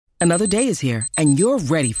Another day is here, and you're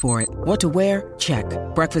ready for it. What to wear? Check.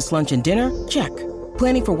 Breakfast, lunch, and dinner? Check.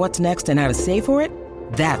 Planning for what's next and how to save for it?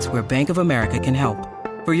 That's where Bank of America can help.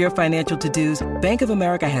 For your financial to-dos, Bank of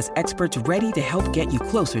America has experts ready to help get you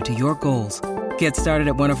closer to your goals. Get started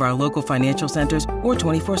at one of our local financial centers or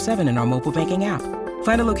 24/7 in our mobile banking app.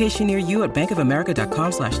 Find a location near you at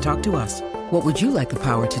bankofamerica.com/talktous. What would you like the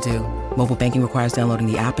power to do? Mobile banking requires downloading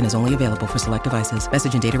the app and is only available for select devices.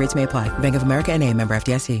 Message and data rates may apply. Bank of America N.A., member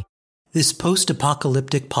FDIC. This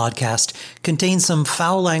post-apocalyptic podcast contains some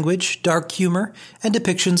foul language, dark humor, and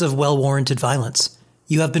depictions of well-warranted violence.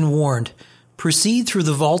 You have been warned. Proceed through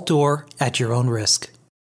the vault door at your own risk.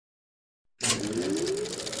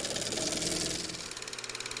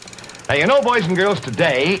 Hey, you know, boys and girls,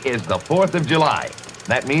 today is the 4th of July.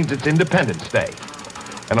 That means it's Independence Day.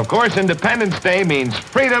 And of course, Independence Day means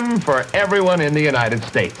freedom for everyone in the United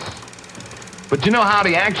States. But you know,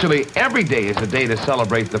 Howdy, actually, every day is a day to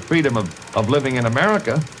celebrate the freedom of living in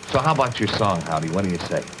America. So how about your song, Howdy? What do you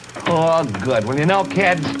say? Oh, good. Well, you know,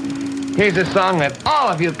 kids, here's a song that all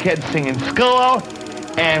of you kids sing in school.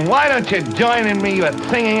 And why don't you join in me with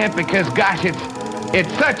singing it? Because, gosh,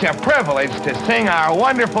 it's such a privilege to sing our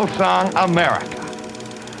wonderful song, America.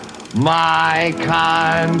 My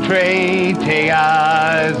country,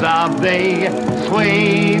 'tis of thee,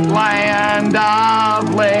 sweet land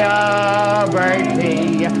of liberty,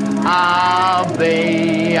 of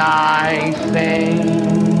thee I sing.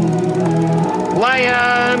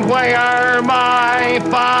 Land where my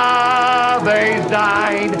fathers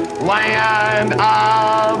died, land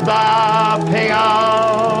of the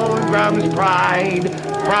Pilgrim's pride,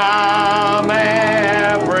 from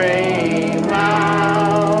every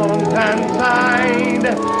mountainside,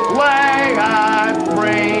 let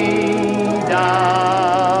freedom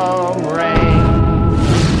reign.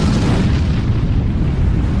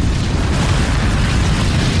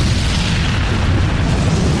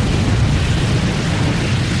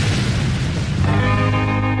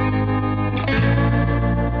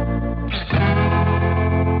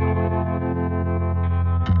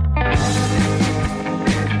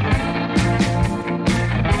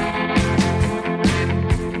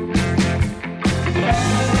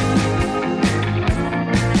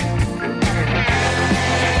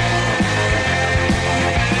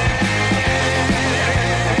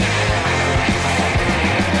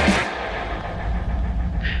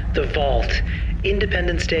 The Vault,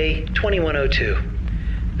 Independence Day 2102.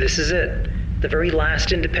 This is it. The very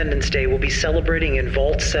last Independence Day we'll be celebrating in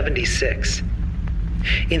Vault 76.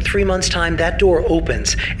 In 3 months' time, that door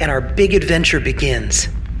opens and our big adventure begins.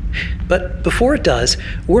 But before it does,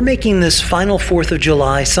 we're making this final 4th of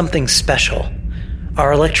July something special.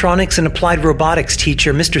 Our electronics and applied robotics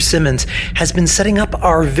teacher, Mr. Simmons, has been setting up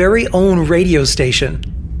our very own radio station.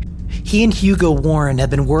 He and Hugo Warren have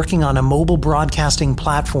been working on a mobile broadcasting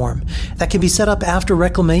platform that can be set up after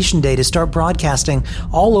Reclamation Day to start broadcasting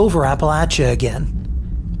all over Appalachia again.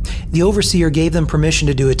 The overseer gave them permission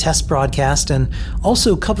to do a test broadcast and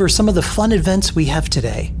also cover some of the fun events we have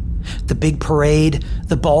today. The big parade,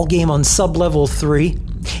 the ball game on Sub-Level 3,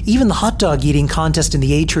 even the hot dog eating contest in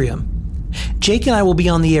the atrium. Jake and I will be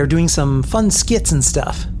on the air doing some fun skits and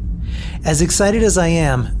stuff. As excited as I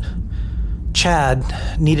am, Chad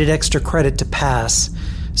needed extra credit to pass,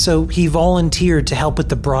 so he volunteered to help with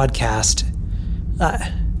the broadcast.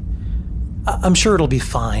 I'm sure it'll be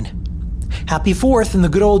fine. Happy 4th in the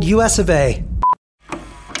good old US of A.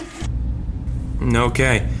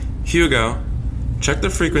 Okay. Hugo, check the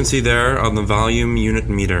frequency there on the volume unit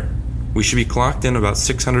meter. We should be clocked in about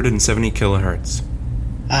 670 kilohertz.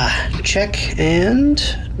 Check and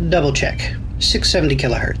double check. 670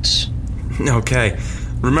 kilohertz. Okay.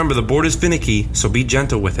 Remember, the board is finicky, so be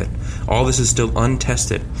gentle with it. All this is still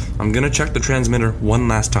untested. I'm gonna check the transmitter one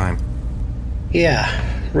last time. Yeah,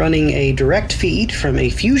 running a direct feed from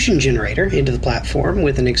a fusion generator into the platform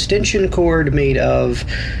with an extension cord made of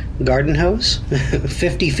garden hose,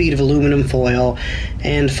 50 feet of aluminum foil,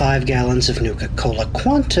 and 5 gallons of Nuka-Cola.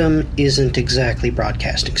 Quantum isn't exactly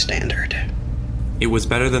broadcasting standard. It was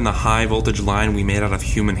better than the high-voltage line we made out of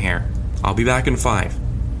human hair. I'll be back in 5.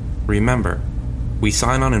 Remember, we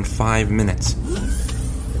sign on in 5 minutes.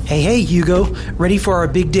 Hey, Hugo. Ready for our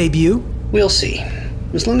big debut? We'll see.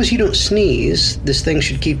 As long as you don't sneeze, this thing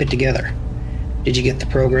should keep it together. Did you get the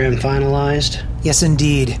program finalized? Yes,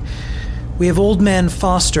 indeed. We have Old Man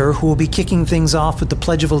Foster, who will be kicking things off with the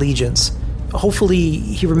Pledge of Allegiance. Hopefully,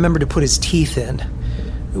 he remembered to put his teeth in.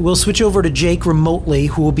 We'll switch over to Jake remotely,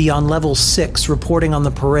 who will be on level 6 reporting on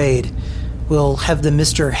the parade. We'll have the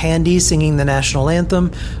Mr. Handy singing the national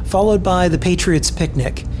anthem, followed by the Patriots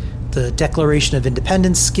Picnic. the Declaration of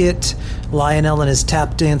Independence skit, Lionel and his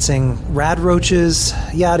tap dancing rad roaches,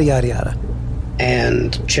 yada yada yada.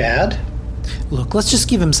 And Chad? Look, let's just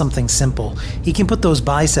give him something simple. He can put those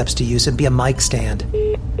biceps to use and be a mic stand.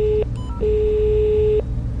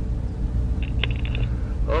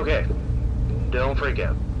 Okay, don't freak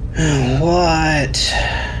out. What?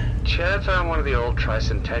 Chad found one of the old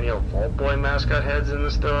Tricentennial Vault Boy mascot heads in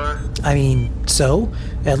the store. I mean, so?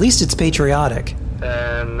 At least it's patriotic.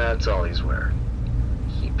 And that's all he's wearing.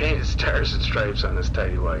 He painted stars and stripes on his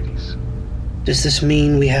tidy whities. Does this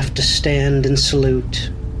mean we have to stand and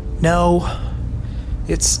salute? No.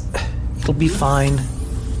 It'll be fine.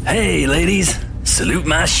 Hey, ladies, salute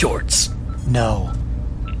my shorts. No.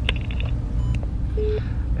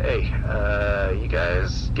 Hey, you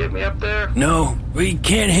guys get me up there? No, we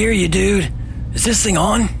can't hear you, dude. Is this thing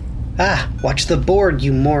on? Ah, watch the board,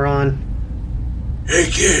 you moron. Hey,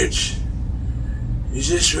 kids. Is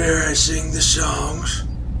this where I sing the songs?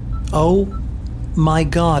 Oh my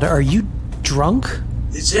God, are you drunk?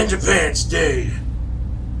 It's Independence Day.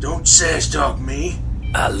 Don't sass talk me.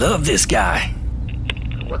 I love this guy.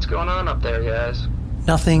 What's going on up there, guys?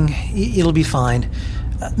 Nothing. It'll be fine.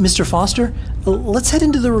 Mr. Foster, let's head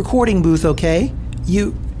into the recording booth, okay?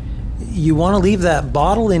 You want to leave that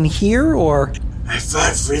bottle in here, or...? I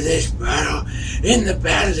fought for this bottle in the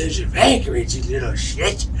battles of Anchorage, you little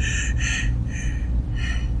shit.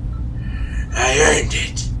 I earned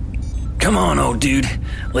it. Come on, old dude.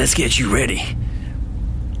 Let's get you ready.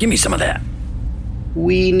 Give me some of that.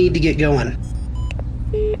 We need to get going.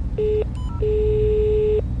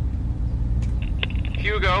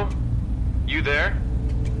 Hugo, you there?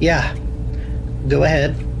 Yeah. Go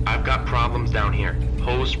ahead. I've got problems down here.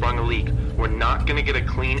 Hose sprung a leak. We're not gonna get a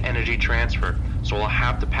clean energy transfer, so I'll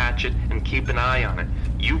have to patch it and keep an eye on it.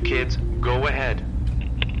 You kids, go ahead.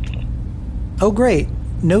 Oh, great.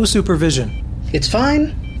 No supervision. It's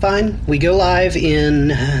fine. Fine. We go live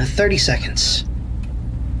in 30 seconds.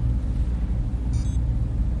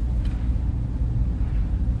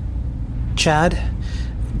 Chad,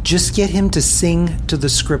 just get him to sing to the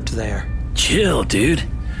script there. Chill, dude.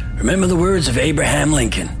 Remember the words of Abraham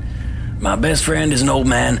Lincoln. My best friend is an old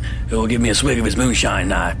man who will give me a swig of his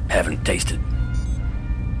moonshine I haven't tasted.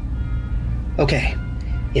 Okay.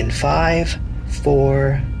 In 5,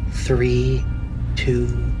 4, 3, 2,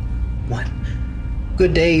 1.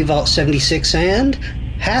 Good day, Vault 76, and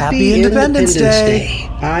Happy Independence Day!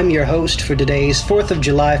 I'm your host for today's 4th of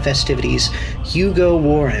July festivities, Hugo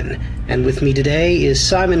Warren, and with me today is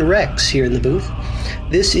Simon Rex here in the booth.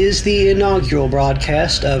 This is the inaugural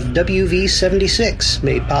broadcast of WV76,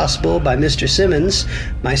 made possible by Mr. Simmons,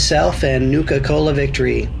 myself, and Nuka-Cola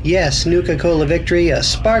Victory. Yes, Nuka-Cola Victory, a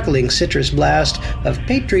sparkling citrus blast of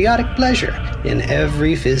patriotic pleasure in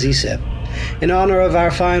every fizzy sip. In honor of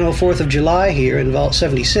our final 4th of July here in Vault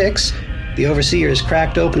 76, the Overseer has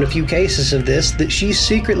cracked open a few cases of this that she's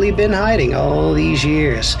secretly been hiding all these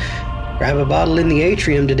years. Grab a bottle in the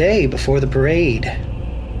atrium today before the parade.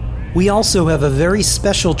 We also have a very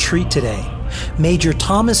special treat today. Major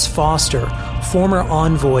Thomas Foster, former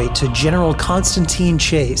envoy to General Constantine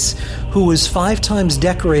Chase, who was 5 times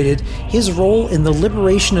decorated his role in the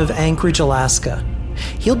liberation of Anchorage, Alaska.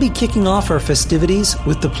 He'll be kicking off our festivities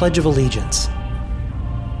with the Pledge of Allegiance.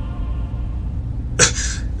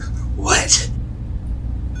 What?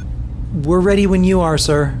 We're ready when you are,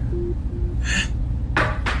 sir.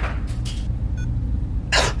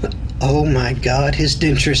 Oh my God, his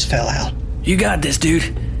dentures fell out. You got this,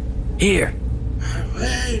 dude. Here.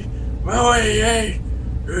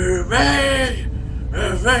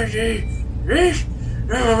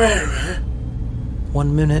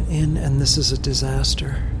 1 minute in, and this is a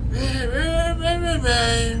disaster.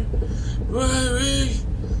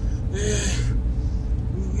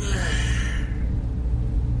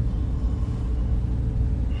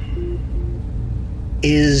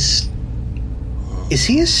 Is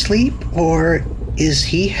he asleep, or is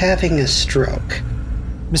he having a stroke?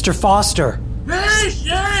 Mr. Foster!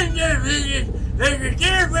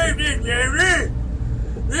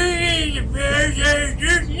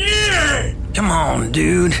 Come on,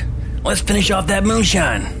 dude. Let's finish off that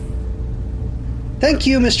moonshine. Thank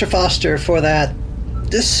you, Mr. Foster, for that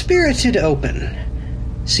spirited open.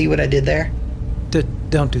 See what I did there?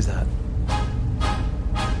 Don't do that.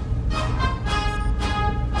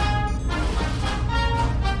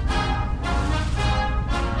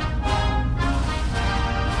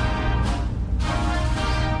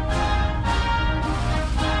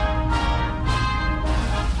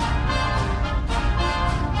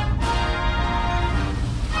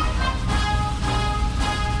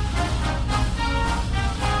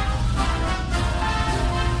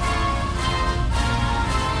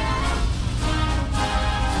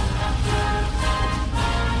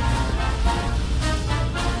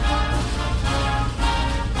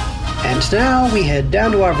 And now we head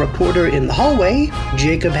down to our reporter in the hallway,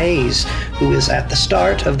 Jacob Hayes, who is at the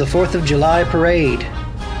start of the 4th of July parade.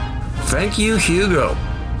 Thank you, Hugo.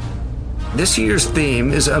 This year's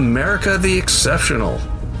theme is America the Exceptional,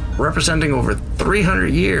 representing over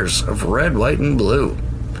 300 years of red, white, and blue.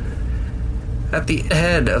 At the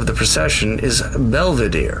head of the procession is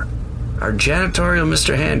Belvedere, our janitorial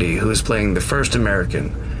Mr. Handy, who is playing the first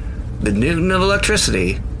American, the Newton of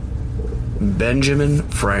electricity, Benjamin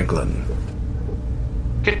Franklin.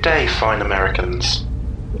 Good day, fine Americans.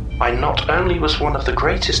 I not only was one of the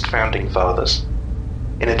greatest founding fathers,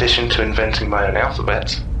 in addition to inventing my own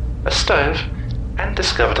alphabet, a stove, and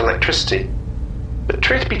discovered electricity, but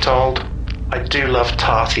truth be told, I do love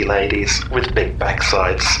tarty ladies with big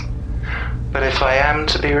backsides. But if I am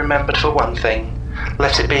to be remembered for one thing,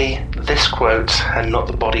 let it be this quote and not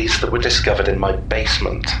the bodies that were discovered in my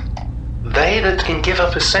basement. They that can give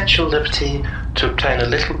up essential liberty to obtain a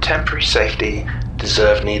little temporary safety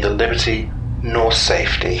deserve neither liberty nor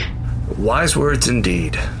safety. Wise words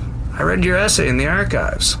indeed. I read your essay in the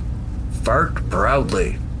archives. Fart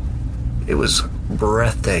proudly. It was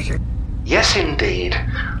breathtaking. Yes, indeed.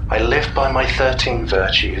 I live by my 13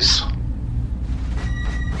 virtues.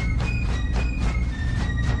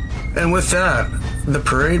 And with that, the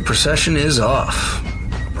parade procession is off.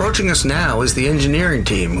 Approaching us now is the engineering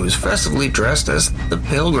team, who's festively dressed as the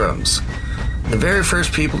Pilgrims, the very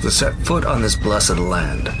first people to set foot on this blessed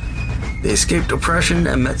land. They escaped oppression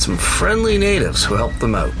and met some friendly natives who helped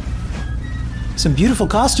them out. Some beautiful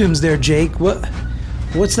costumes there, Jake.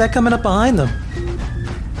 What's that coming up behind them?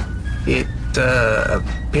 It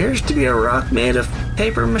appears to be a rock made of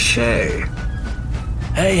paper mache.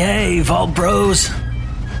 Hey, Vault Bros.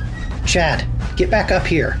 Chad, get back up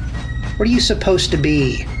here. What are you supposed to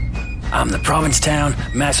be? I'm the Provincetown,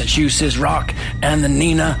 Massachusetts rock, and the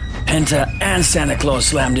Nina, Penta, and Santa Claus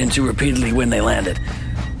slammed into repeatedly when they landed.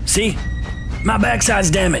 See? My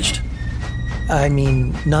backside's damaged. I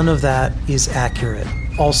mean, none of that is accurate.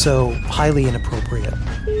 Also, highly inappropriate.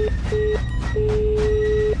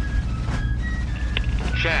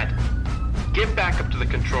 Chad, get back up to the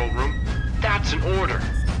control room. That's an order.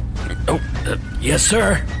 Yes,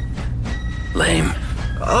 sir. Lame.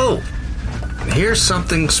 Oh, here's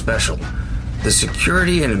something special. The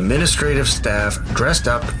security and administrative staff dressed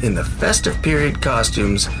up in the festive period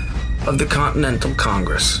costumes of the Continental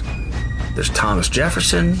Congress. There's Thomas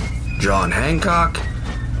Jefferson, John Hancock,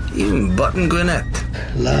 even Button Gwinnett.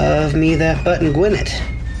 Love me that Button Gwinnett.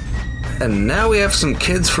 And now we have some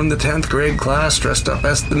kids from the 10th grade class dressed up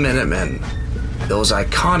as the Minutemen, those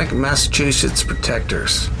iconic Massachusetts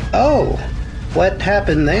protectors. Oh, what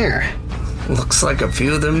happened there? Looks like a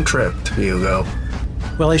few of them tripped, Hugo.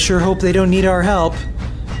 Well, I sure hope they don't need our help.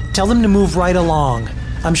 Tell them to move right along.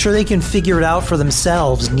 I'm sure they can figure it out for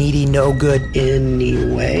themselves, needy no-good.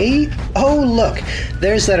 Anyway? Oh, look,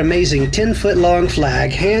 there's that amazing 10-foot-long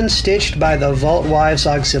flag hand-stitched by the Vault Wives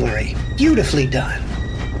Auxiliary. Beautifully done.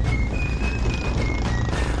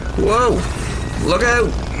 Whoa! Look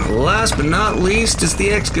out! Last but not least is the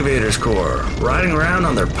Excavators Corps, riding around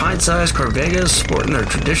on their pint-sized Corvegas sporting their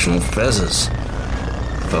traditional fezzes.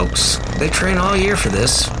 Folks, they train all year for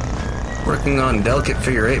this, working on delicate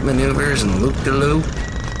figure-8 maneuvers and loop-de-loop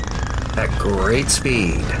at great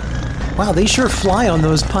speed. Wow, they sure fly on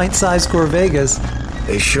those pint-sized Corvegas.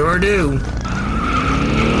 They sure do.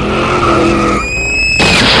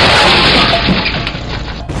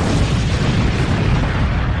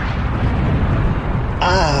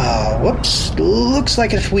 Whoops. Looks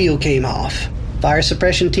like a wheel came off. Fire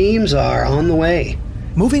suppression teams are on the way.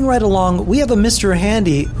 Moving right along, we have a Mr.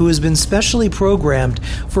 Handy who has been specially programmed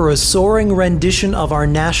for a soaring rendition of our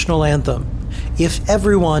national anthem. If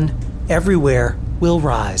everyone, everywhere, will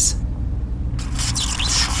rise.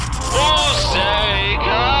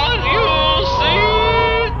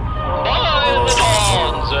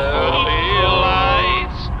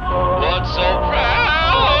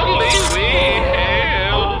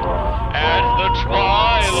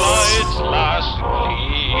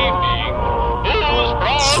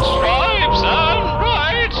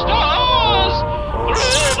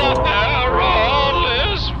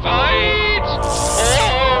 Fight,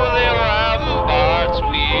 o'er the ramparts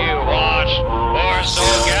we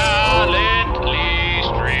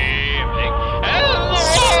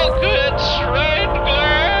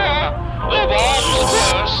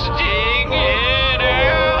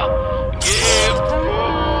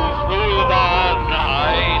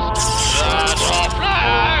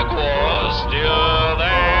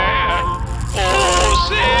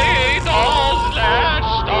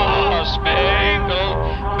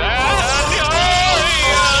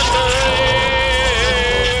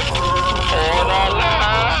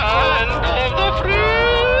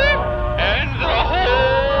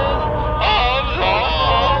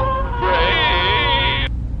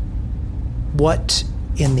what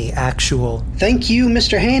in the actual... Thank you,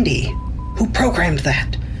 Mr. Handy. Who programmed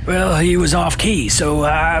that? Well, he was off key, so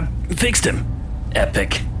I fixed him.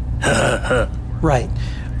 Epic. Right.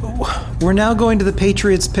 We're now going to the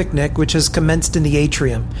Patriots' picnic, which has commenced in the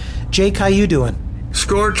atrium. Jake, how you doing?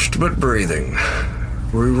 Scorched but breathing.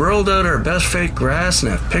 We rolled out our best fake grass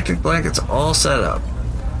and have picnic blankets all set up.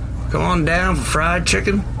 Come on down for fried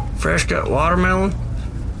chicken, fresh cut watermelon,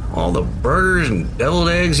 all the burgers and deviled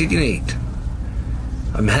eggs you can eat.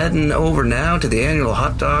 I'm heading over now to the annual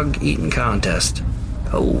hot dog eating contest.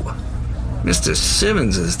 Oh, Mr.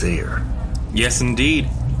 Simmons is there. Yes, indeed.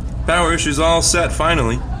 Power issue's all set,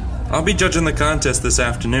 finally. I'll be judging the contest this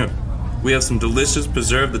afternoon. We have some delicious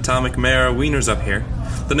preserved atomic Mara wieners up here,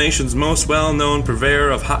 the nation's most well-known purveyor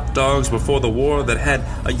of hot dogs before the war that had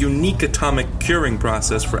a unique atomic curing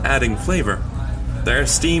process for adding flavor. They're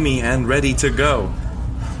steamy and ready to go.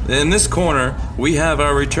 In this corner, we have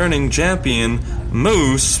our returning champion,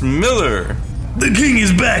 Moose Miller. The king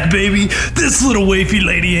is back, baby. This little wafy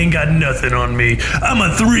lady ain't got nothing on me. I'm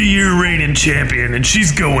a 3-year reigning champion, and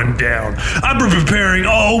she's going down. I've been preparing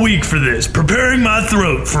all week for this, preparing my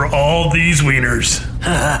throat for all these wieners.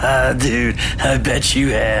 Dude, I bet you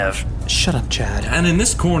have. Shut up, Chad. And in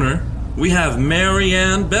this corner, we have Mary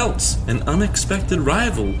Ann Belts, an unexpected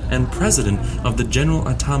rival and president of the General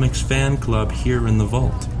Atomics fan club here in the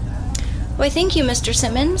vault. Why, thank you, Mr.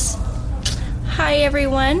 Simmons. Hi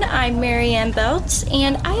everyone, I'm Mary Ann Belts,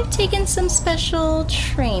 and I've taken some special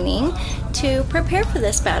training to prepare for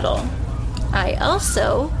this battle. I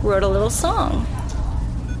also wrote a little song.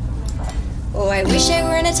 Oh, I wish I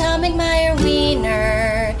were an Atomic Meyer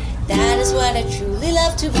wiener. That is what I truly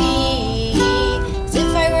love to be. As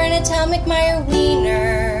if I were an Atomic Meyer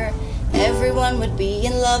wiener, everyone would be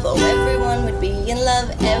in love. Oh, everyone would be in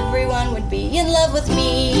love. Everyone would be in love with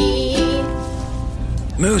me.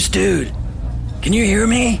 Moose, dude. Can you hear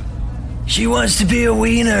me? She wants to be a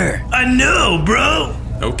wiener. I know, bro.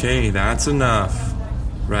 Okay, that's enough.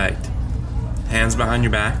 Right. Hands behind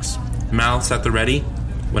your backs. Mouths at the ready.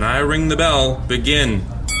 When I ring the bell, begin.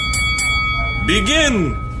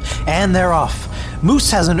 Begin! And they're off. Moose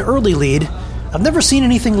has an early lead. I've never seen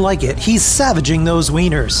anything like it. He's savaging those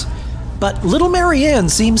wieners. But little Mary Ann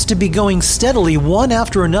seems to be going steadily one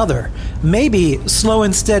after another. Maybe Slow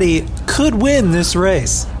and Steady could win this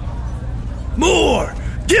race. More!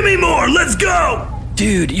 Give me more! Let's go!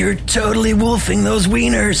 Dude, you're totally wolfing those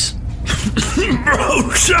wieners.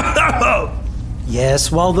 Bro, shut up!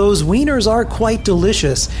 Yes, while those wieners are quite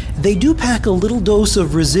delicious, they do pack a little dose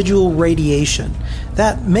of residual radiation.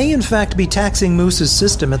 That may in fact be taxing Moose's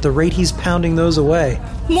system at the rate he's pounding those away.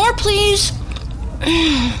 More, please!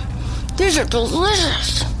 These are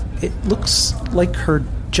delicious. It looks like her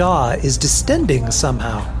jaw is distending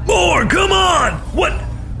somehow. More! Come on!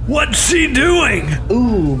 What's she doing?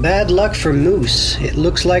 Ooh, bad luck for Moose. It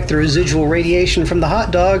looks like the residual radiation from the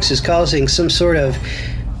hot dogs is causing some sort of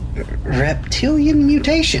reptilian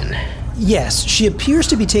mutation. Yes, she appears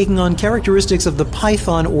to be taking on characteristics of the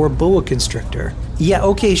python or boa constrictor. Yeah,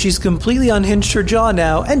 okay, she's completely unhinged her jaw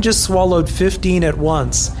now and just swallowed 15 at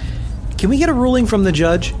once. Can we get a ruling from the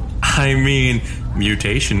judge? I mean,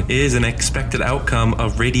 mutation is an expected outcome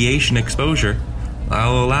of radiation exposure.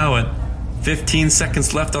 I'll allow it. 15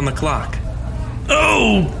 seconds left on the clock.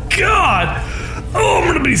 Oh, God! Oh, I'm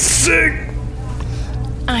gonna be sick!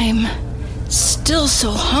 I'm still so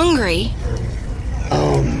hungry.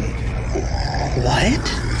 What?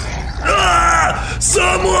 Ah!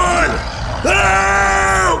 Someone!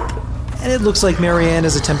 Help! And it looks like Mary Ann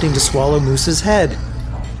is attempting to swallow Moose's head.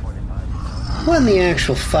 What in the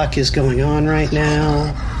actual fuck is going on right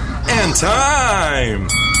now? And time!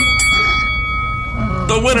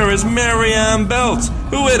 The winner is Mary Ann Belts,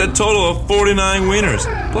 who ate a total of 49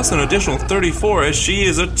 wieners, plus an additional 34 as she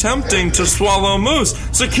is attempting to swallow Moose.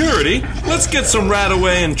 Security, let's get some rat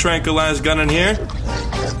away and tranquilize gun in here.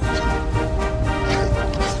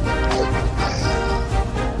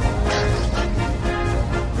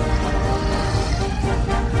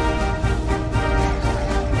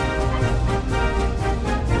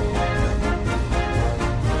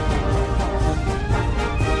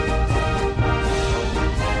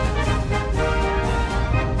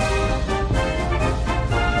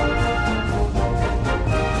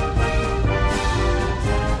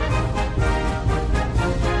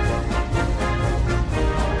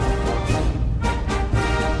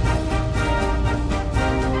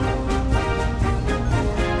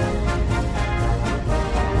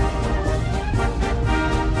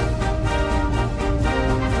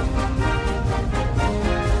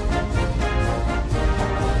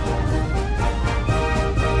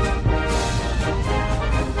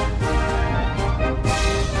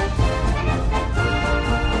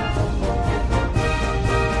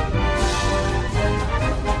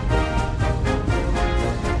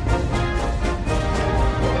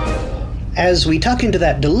 As we tuck into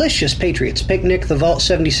that delicious Patriots picnic, the Vault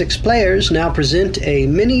 76 players now present a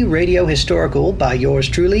mini radio historical by yours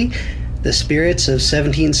truly, The Spirits of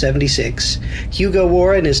 1776. Hugo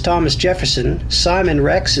Warren is Thomas Jefferson, Simon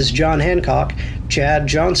Rex is John Hancock, Chad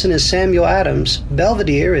Johnson is Samuel Adams,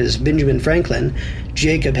 Belvedere is Benjamin Franklin,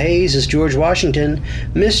 Jacob Hayes is George Washington,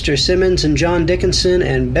 Mr. Simmons and John Dickinson,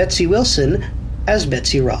 and Betsy Wilson as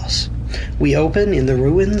Betsy Ross. We open in the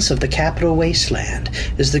ruins of the Capitol Wasteland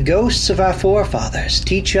as the ghosts of our forefathers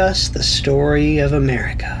teach us the story of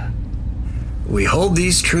America. We hold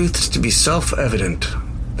these truths to be self-evident,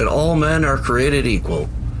 that all men are created equal,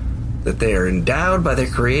 that they are endowed by their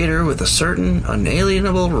Creator with a certain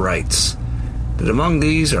unalienable rights, that among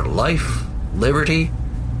these are life, liberty,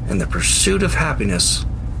 and the pursuit of happiness.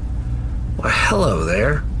 Why, hello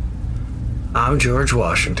there. I'm George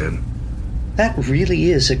Washington. That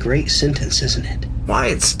really is a great sentence, isn't it? Why,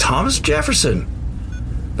 it's Thomas Jefferson.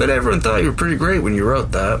 But everyone thought you were pretty great when you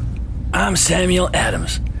wrote that. I'm Samuel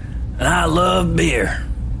Adams, and I love beer.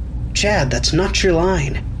 Chad, that's not your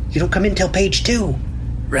line. You don't come in till page 2.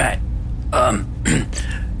 Right.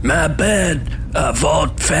 My bad,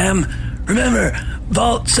 Vault fam. Remember,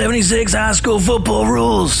 Vault 76 high school football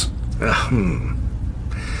rules.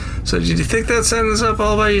 So did you think that sentence up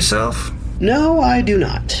all by yourself? No, I do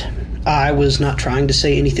not. I was not trying to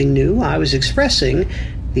say anything new. I was expressing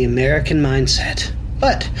the American mindset.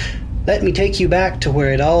 But let me take you back to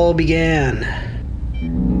where it all began.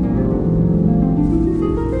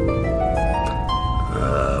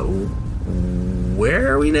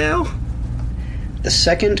 Where are we now? The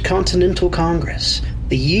Second Continental Congress.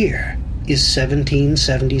 The year is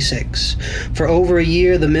 1776. For over a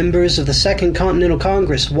year, the members of the Second Continental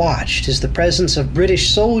Congress watched as the presence of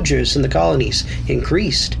British soldiers in the colonies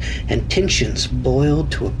increased and tensions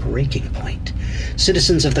boiled to a breaking point.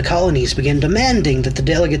 Citizens of the colonies began demanding that the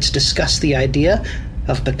delegates discuss the idea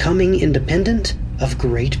of becoming independent of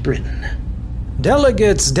Great Britain.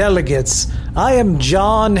 Delegates, I am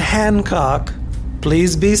John Hancock.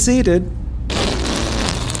 Please be seated.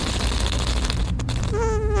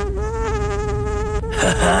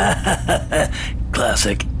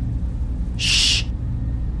 Classic. Shh.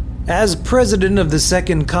 As president of the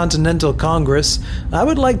Second Continental Congress, I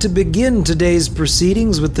would like to begin today's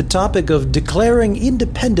proceedings with the topic of declaring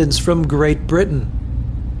independence from Great Britain.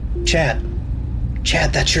 Chad,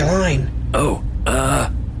 that's your line. Oh,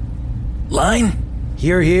 line?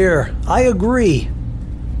 Hear, hear. I agree.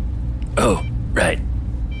 Oh, right.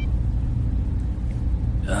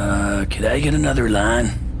 Could I get another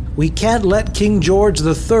line? We can't let King George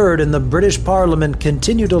III and the British Parliament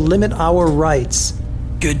continue to limit our rights.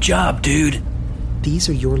 Good job, dude. These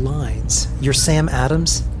are your lines. You're Sam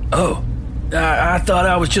Adams? Oh, I thought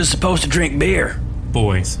I was just supposed to drink beer.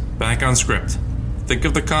 Boys, back on script. Think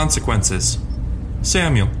of the consequences.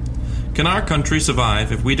 Samuel, can our country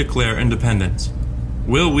survive if we declare independence?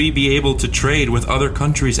 Will we be able to trade with other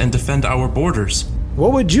countries and defend our borders?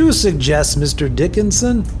 What would you suggest, Mr.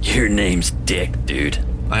 Dickinson? Your name's Dick, dude.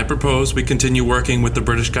 I propose we continue working with the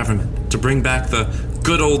British government to bring back the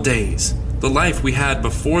good old days, the life we had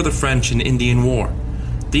before the French and Indian War.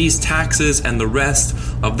 These taxes and the rest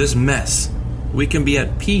of this mess. We can be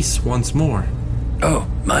at peace once more. Oh,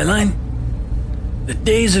 my line? The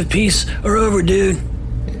days of peace are over, dude.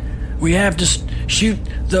 We have to shoot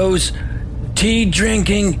those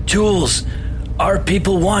tea-drinking tools. Our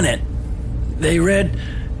people want it. They read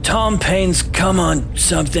Tom Paine's Come On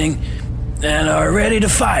Something and are ready to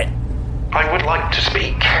fight. I would like to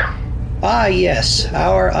speak. Ah, yes,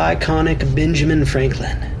 our iconic Benjamin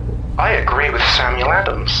Franklin. I agree with Samuel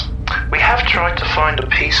Adams. We have tried to find a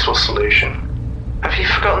peaceful solution. Have you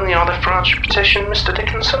forgotten the Olive Branch petition, Mr.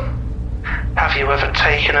 Dickinson? Have you ever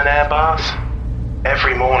taken an air bath?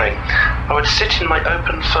 Every morning, I would sit in my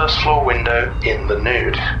open first-floor window in the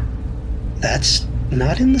nude. That's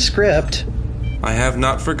not in the script. I have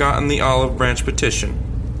not forgotten the Olive Branch petition.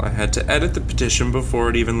 I had to edit the petition before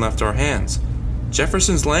it even left our hands.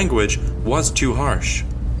 Jefferson's language was too harsh.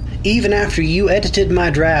 Even after you edited my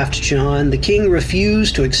draft, John, the king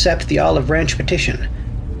refused to accept the Olive Branch petition.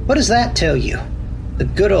 What does that tell you? The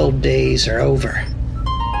good old days are over.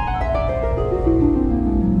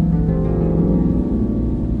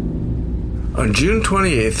 On June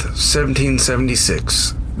 28th,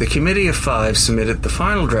 1776, the Committee of Five submitted the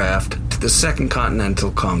final draft to the Second Continental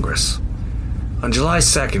Congress. On July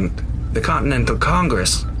 2nd, the Continental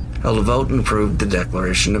Congress held a vote and approved the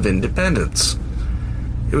Declaration of Independence.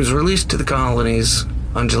 It was released to the colonies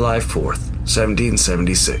on July 4th,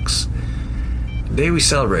 1776, the day we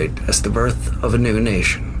celebrate as the birth of a new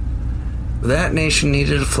nation. That nation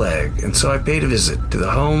needed a flag, and so I paid a visit to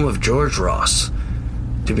the home of George Ross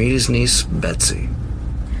to meet his niece, Betsy.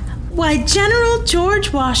 Why, General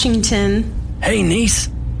George Washington. Hey, niece.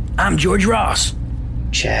 I'm George Ross.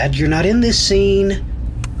 Chad, you're not in this scene.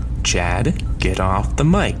 Chad, get off the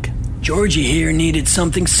mic. Georgie here needed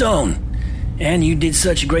something sewn, and you did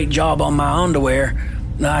such a great job on my underwear,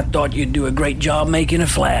 I thought you'd do a great job making a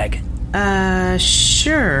flag.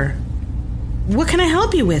 Sure. What can I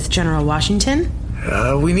help you with, General Washington?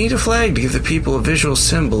 We need a flag to give the people a visual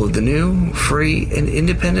symbol of the new, free, and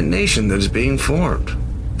independent nation that is being formed.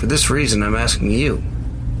 For this reason, I'm asking you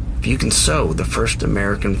if you can sew the first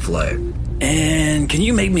American flag. And can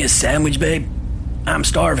you make me a sandwich, babe? I'm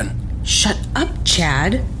starving. Shut up,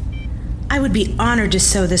 Chad. I would be honored to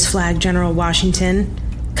sew this flag, General Washington.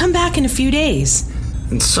 Come back in a few days.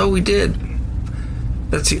 And so we did.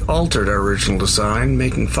 Betsy altered our original design,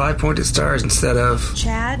 making 5-pointed stars instead of...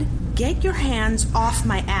 Chad, get your hands off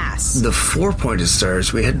my ass. The 4-pointed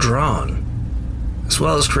stars we had drawn, as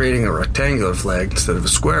well as creating a rectangular flag instead of a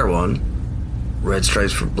square one, red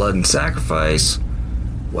stripes for blood and sacrifice,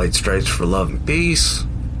 white stripes for love and peace.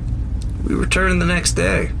 We returned the next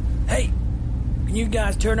day. Hey, can you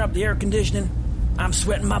guys turn up the air conditioning? I'm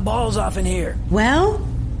sweating my balls off in here. Well,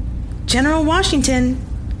 General Washington,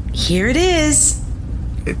 here it is.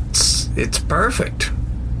 It's perfect.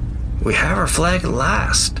 We have our flag at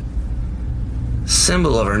last.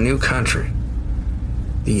 Symbol of our new country.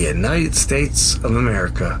 The United States of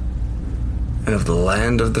America. And of the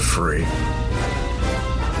land of the free.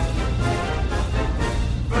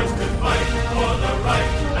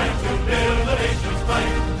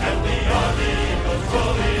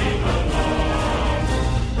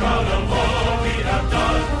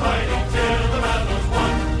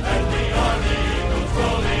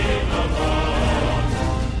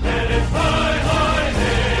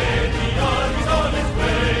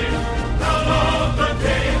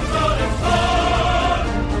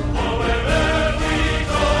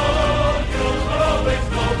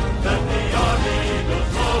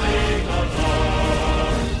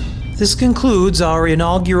 This concludes our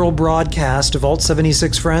inaugural broadcast of Alt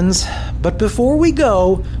 76 Friends, but before we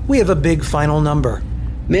go, we have a big final number.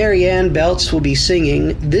 Marianne Belts will be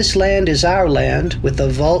singing This Land Is Our Land with the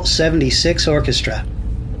Vault 76 Orchestra.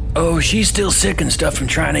 Oh, she's still sick and stuff from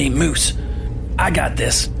trying to eat moose. I got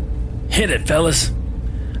this. Hit it, fellas.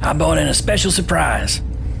 I bought in a special surprise.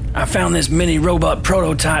 I found this mini robot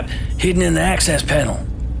prototype hidden in the access panel.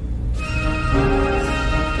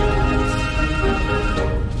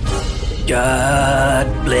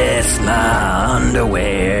 God bless my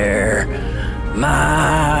underwear,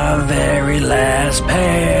 my very last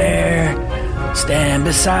pair. Stand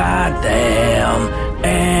beside them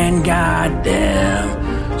and guide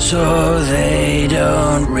them so they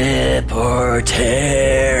don't rip or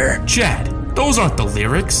tear. Chad, those aren't the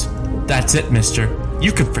lyrics. That's it, mister.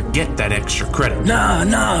 You can forget that extra credit.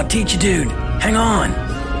 No, teacher dude. Hang on.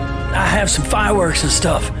 I have some fireworks and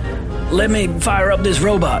stuff. Let me fire up this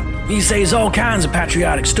robot. He says all kinds of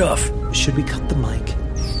patriotic stuff. Should we cut the mic?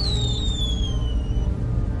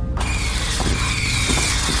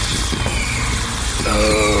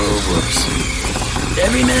 Oh, whoops.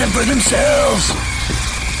 Every man for themselves.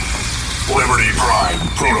 Liberty Prime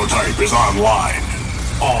prototype is online.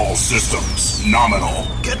 All systems nominal.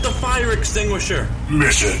 Get the fire extinguisher.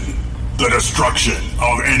 Mission: the destruction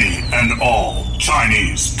of any and all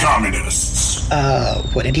Chinese communists.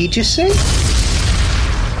 What did he just say?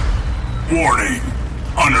 Warning: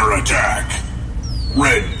 under attack.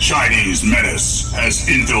 Red Chinese menace has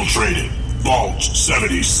infiltrated Vault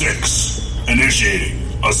 76. Initiating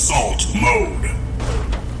assault mode.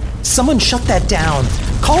 Someone shut that down.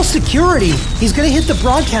 Call security. He's gonna hit the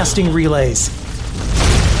broadcasting relays.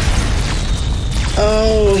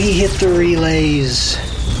 Oh, he hit the relays.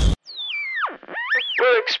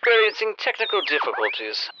 We're experiencing technical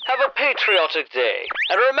difficulties. Have a patriotic day.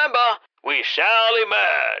 And remember, we shall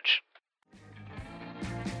emerge.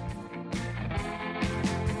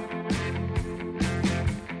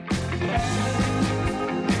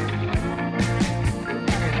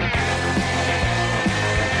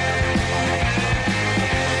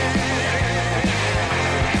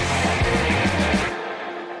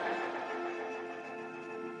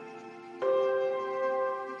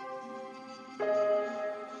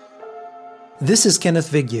 This is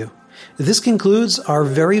Kenneth Vignew. This concludes our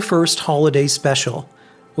very first holiday special.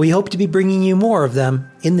 We hope to be bringing you more of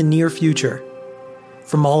them in the near future.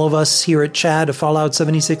 From all of us here at Chad, a Fallout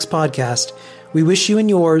 76 podcast, we wish you and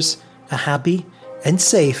yours a happy and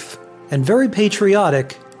safe and very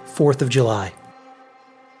patriotic 4th of July.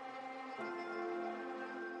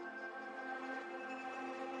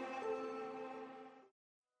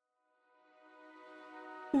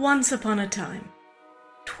 Once upon a time,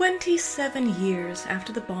 27 years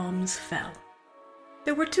after the bombs fell,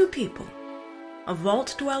 there were two people, a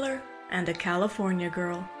vault dweller and a California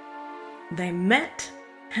girl. They met,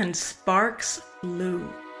 and sparks flew.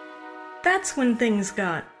 That's when things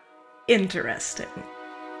got interesting.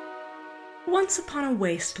 Once Upon a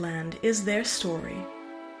Wasteland is their story.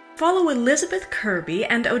 Follow Elizabeth Kirby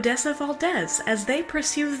and Odessa Valdez as they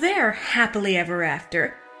pursue their happily ever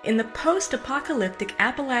after in the post-apocalyptic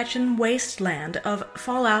Appalachian wasteland of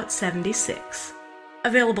Fallout 76.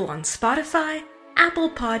 Available on Spotify, Apple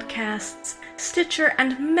Podcasts, Stitcher,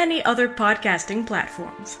 and many other podcasting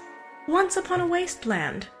platforms. Once Upon a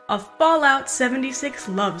Wasteland, a Fallout 76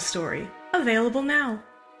 love story. Available now.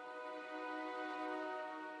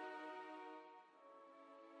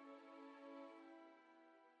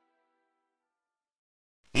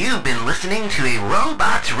 You've been listening to a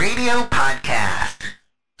Robots Radio podcast.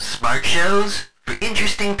 Smart shows for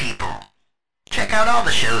interesting people. Check out all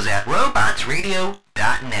the shows at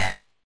robotsradio.net.